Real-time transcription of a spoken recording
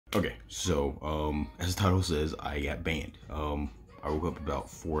Okay, so as the title says, I got banned. I woke up about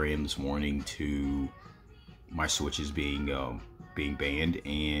 4 a.m. this morning to my switches being banned,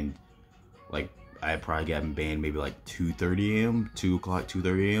 and like I had probably gotten banned maybe like 2:30 a.m., 2 o'clock,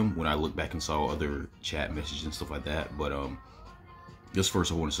 2:30 a.m. when I looked back and saw other chat messages and stuff like that. But just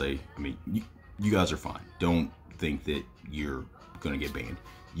first I want to say, I mean, you guys are fine. Don't think that you're gonna get banned.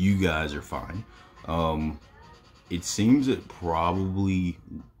 You guys are fine. It seems that probably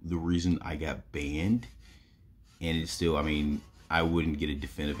the reason I got banned, and it's still, I mean, I wouldn't get a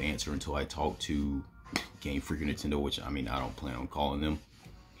definitive answer until I talk to Game Freak or Nintendo, which I mean, I don't plan on calling them.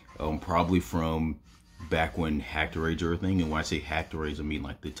 Probably from back when hacked raids are a thing, and when I say hacked raids, I mean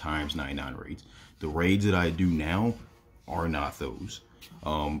like the times 99 raids. The raids that I do now are not those.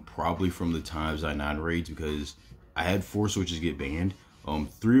 Probably from the times 99 raids, because I had 4 switches get banned.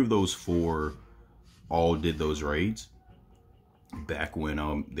 3 of those 4 all did those raids back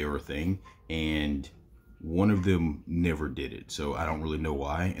when they were a thing, and one of them never did it, so I don't really know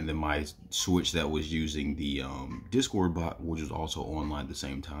why. And then my switch that was using the Discord bot, which was also online at the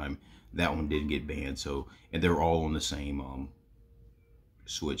same time, that one didn't get banned. So, and they're all on the same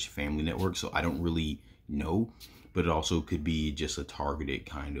Switch family network, so I don't really know. But it also could be just a targeted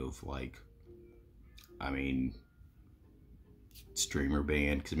kind of like, I mean, streamer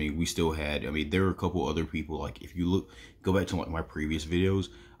ban, because I mean, we still had, I mean, there were a couple other people, like if you go back to like my previous videos,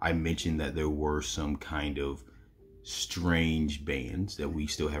 I mentioned that there were some kind of strange bans that we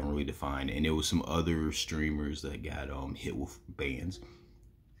still haven't really defined, and there was some other streamers that got hit with bans,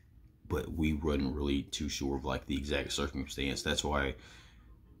 but we wasn't really too sure of like the exact circumstance. That's why,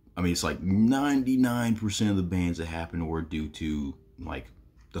 I mean, it's like 99% of the bans that happened were due to like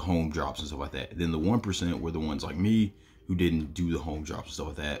the home drops and stuff like that. Then the 1% were the ones like me who didn't do the home drops and stuff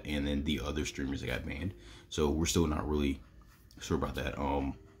like that, and then the other streamers that got banned. So we're still not really sure about that.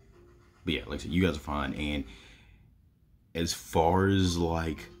 But yeah, like I said, you guys are fine. And as far as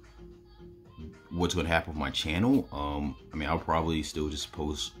like what's gonna happen with my channel, I mean, I'll probably still just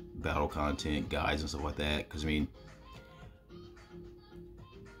post battle content, guides and stuff like that, because I mean,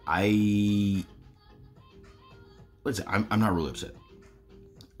 let's say I'm not really upset.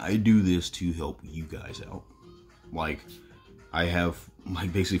 I do this to help you guys out. Like, I have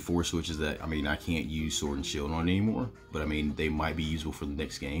like basically 4 switches that, I mean, I can't use Sword and Shield on anymore, but I mean, they might be usable for the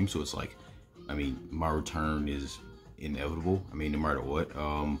next game. So it's like, I mean, my return is inevitable, I mean, no matter what.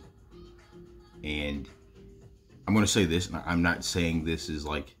 And I'm gonna say this, and I'm not saying this is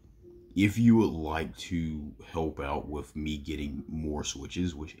like, if you would like to help out with me getting more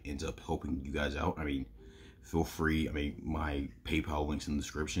switches, which ends up helping you guys out, I mean, feel free. I mean, my PayPal link's in the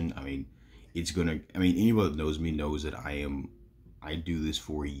description. I mean, it's gonna, I mean, anybody that knows me knows that I do this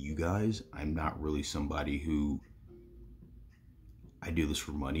for you guys. I'm not really somebody who, I do this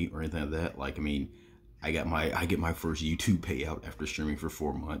for money or anything like that. Like, I mean, I get my first YouTube payout after streaming for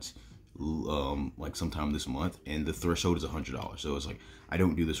 4 months, like sometime this month, and the threshold is $100. So it's like, I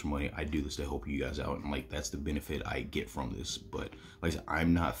don't do this for money. I do this to help you guys out, and like, that's the benefit I get from this. But like I said,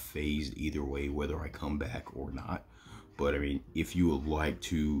 I'm not phased either way, whether I come back or not. But I mean, if you would like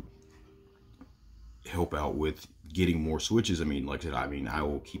to help out with getting more switches, I mean, like I said, I mean, I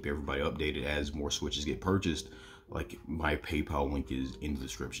will keep everybody updated as more switches get purchased. Like, my PayPal link is in the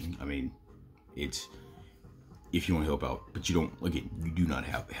description. I mean, it's, if you want to help out, but you don't, again, you do not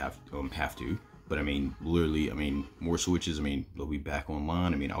have to. But I mean, literally, I mean, more switches, I mean, they'll be back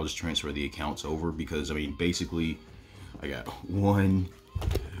online. I mean, I'll just transfer the accounts over, because I mean, basically, I got 1,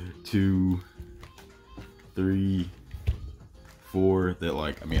 2, 3, 4 that,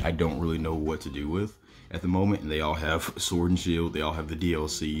 like, I mean, I don't really know what to do with at the moment, and they all have Sword and Shield, they all have the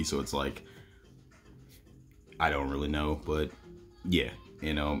DLC, so it's like, I don't really know. But yeah,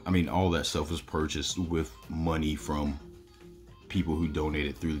 and I mean, all that stuff was purchased with money from people who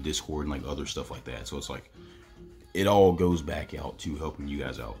donated through the Discord and like other stuff like that. So it's like, it all goes back out to helping you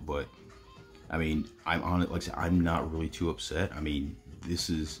guys out. But I mean, I'm on it, like I said, I'm not really too upset. I mean, this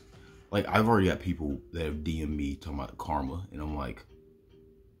is like, I've already got people that have DM'd me talking about karma, and I'm like,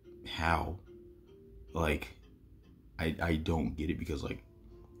 how? Like, I don't get it, because like,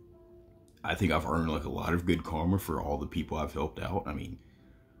 I think I've earned like a lot of good karma for all the people I've helped out. I mean,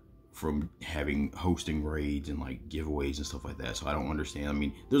 from hosting raids and like giveaways and stuff like that. So I don't understand. I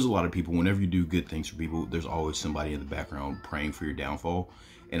mean, there's a lot of people, whenever you do good things for people, there's always somebody in the background praying for your downfall.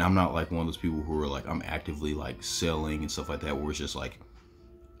 And I'm not like one of those people who are like, I'm actively like selling and stuff like that, where it's just like,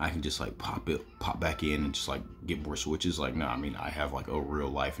 I can just like pop back in and just like get more switches. Like, no, I mean, I have like a real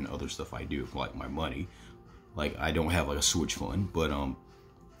life and other stuff I do for like my money. Like, I don't have like a Switch fund, but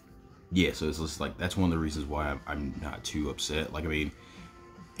yeah, so it's just like, that's one of the reasons why I'm not too upset. Like, I mean,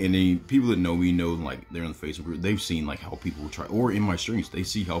 And then people that know me know, like, they're in the Facebook group, they've seen like how people try, or in my streams, they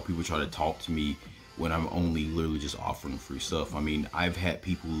see how people try to talk to me when I'm only literally just offering free stuff. I mean, I've had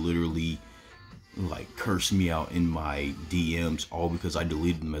people literally like curse me out in my DMs all because I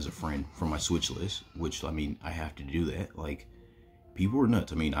deleted them as a friend from my Switch list, which, I mean, I have to do that. Like, people are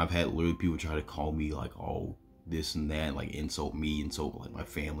nuts. I mean, I've had literally people try to call me like, oh, this and that, like insult me, insult like my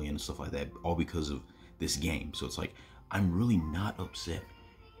family and stuff like that, all because of this game. So it's like, I'm really not upset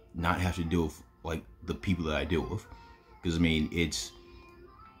not have to deal with like the people that I deal with, because I mean,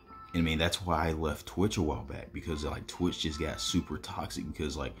 that's why I left Twitch a while back, because like Twitch just got super toxic,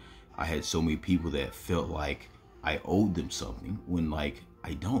 because like I had so many people that felt like I owed them something when like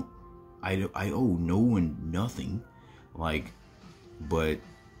I don't. I owe no one nothing. Like, but,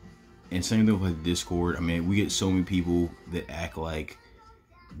 and same thing with like Discord. I mean, we get so many people that act like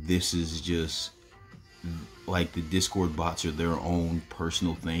this is just like the Discord bots are their own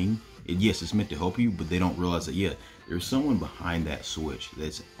personal thing. Yes, it's meant to help you, but they don't realize that, yeah, there's someone behind that switch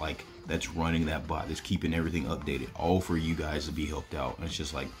that's running that bot, that's keeping everything updated, all for you guys to be helped out. And it's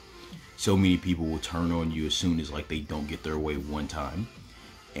just like, so many people will turn on you as soon as like they don't get their way one time.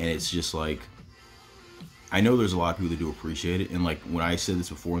 And it's just like, I know there's a lot of people that do appreciate it. And like when I said this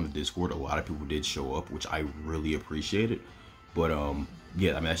before in the Discord, a lot of people did show up, which I really appreciate it. But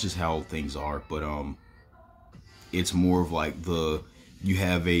yeah, I mean, that's just how things are. But it's more of like you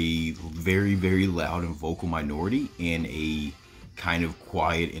have a very, very loud and vocal minority and a kind of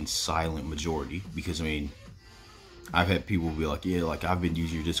quiet and silent majority. Because I mean, I've had people be like, yeah, like I've been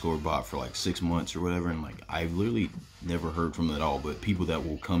using your Discord bot for like 6 months or whatever, and like I've literally never heard from them at all. But people that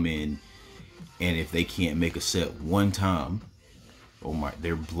will come in, and if they can't make a set one time, oh my,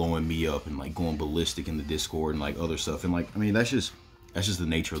 they're blowing me up and like going ballistic in the Discord and like other stuff. And like, I mean, that's just the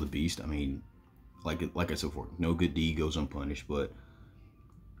nature of the beast. I mean, like I said before, no good deed goes unpunished. But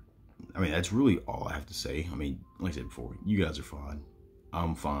I mean, that's really all I have to say. I mean, like I said before, you guys are fine.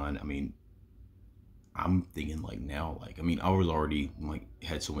 I'm fine. I mean, I'm thinking like now, like, I mean, I was already like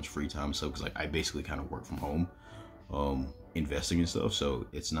had so much free time, so because like I basically kind of work from home, investing and stuff. So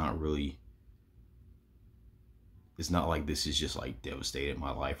it's not really, it's not like this is just like devastated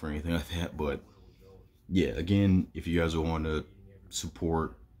my life or anything like that. But yeah, again, if you guys want to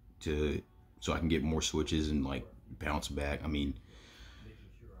support so I can get more switches and like bounce back, I mean,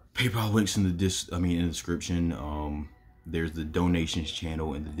 PayPal links in the in the description. There's the donations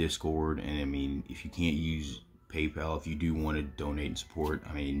channel in the Discord, and I mean, if you can't use PayPal, if you do want to donate and support,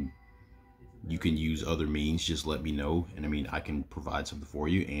 I mean, you can use other means. Just let me know, and I mean, I can provide something for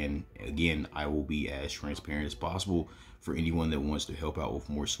you. And again, I will be as transparent as possible for anyone that wants to help out with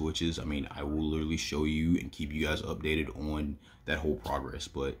more switches. I mean, I will literally show you and keep you guys updated on that whole progress.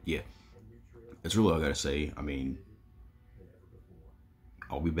 But yeah, that's really all I gotta say. I mean,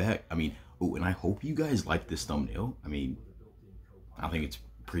 I'll be back. I mean, oh, and I hope you guys like this thumbnail. I mean, I think it's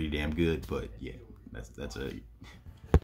pretty damn good. But yeah, that's a